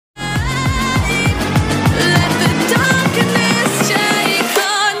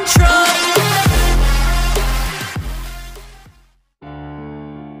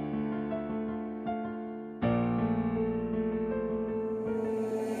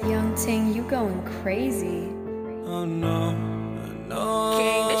Ting, you going crazy. Oh no, no.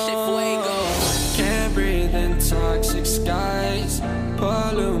 King, this shit fuego. Can't breathe in toxic skies.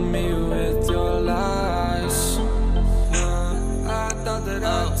 Pollute me with your lies. I thought that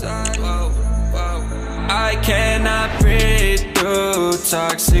I'd die. I cannot breathe through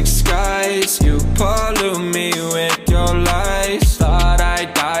toxic skies. You pollute me with your lies. Thought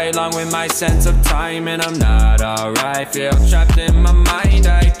I'd die along with my sense of time, and I'm not alright. Feel trapped in my mind,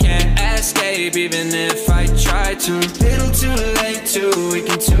 I can't escape even if I try to. Little too late, too weak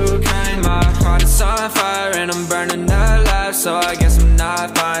and too kind. My heart is on fire and I'm burning alive, so I guess I'm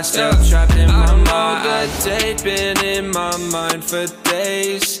not fine. Still trapped in my mind. I know the date been in my mind for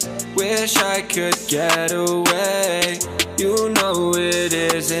days. Wish I could get away. You know it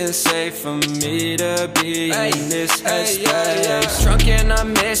isn't safe for me to be in this headspace. Drunk and I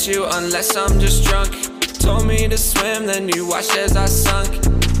miss you unless I'm just drunk. Told me to swim, then you watched as I sunk.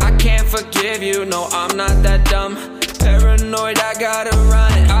 I can't forgive you, no I'm not that dumb. Paranoid, I gotta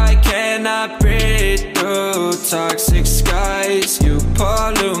run. I cannot breathe through toxic skies. You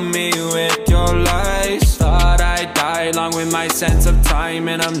pollute me with your lies. Thought I'd die along with my sense of time,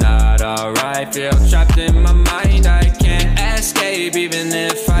 and I'm not alright. Feel trapped in my mind, I can't escape even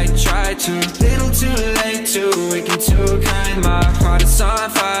if I try to. Little too late, too weak and too kind. My heart is on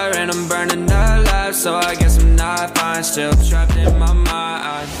fire and I'm burning alive, so I guess I'm not fine. Still trapped in my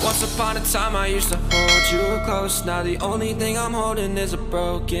mind. Once upon a time I used to hold you close. Now the only thing I'm holding is a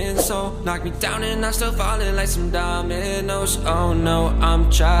broken soul. Knock me down and I'm still falling like some dominoes. Oh no,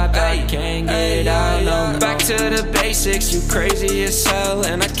 I'm trapped, I can't get out, no. Back to the basics, you crazy as hell,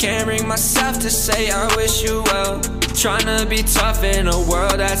 and I can't bring myself to say I wish you well. Tryna be tough in a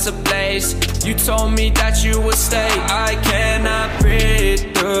world that's ablaze. You told me that you would stay. I cannot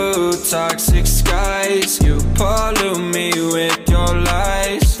breathe through toxic skies. You pollute me with your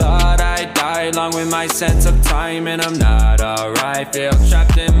lies. Thought I'd die along with my sense of time, and I'm not alright. Feel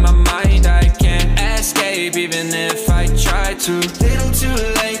trapped in my mind, I can't escape even if I try to. Little too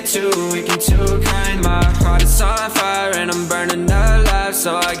late, too weak and too kind. My heart is on fire and I'm burning alive,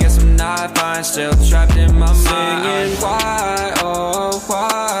 so I guess I'm not fine. Still trapped in my mind. Singing why, oh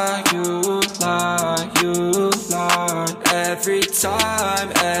why you lie, you lie. Every time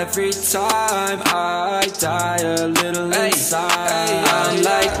I die a little inside. I'm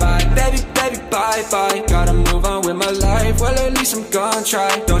like bye, baby, baby, bye, bye. Gotta move on with my life, well at least I'm gonna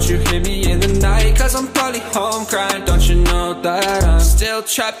try. Don't you hear me in the night, cause I'm probably home crying. Don't you know that I'm still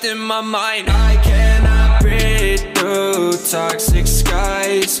trapped in my mind. I cannot breathe through toxic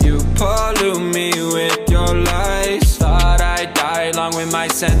skies. You pollute me with your lies. Thought I'd die along with my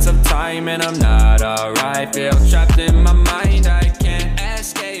sense of time, and I'm not alright. Feel trapped in my mind,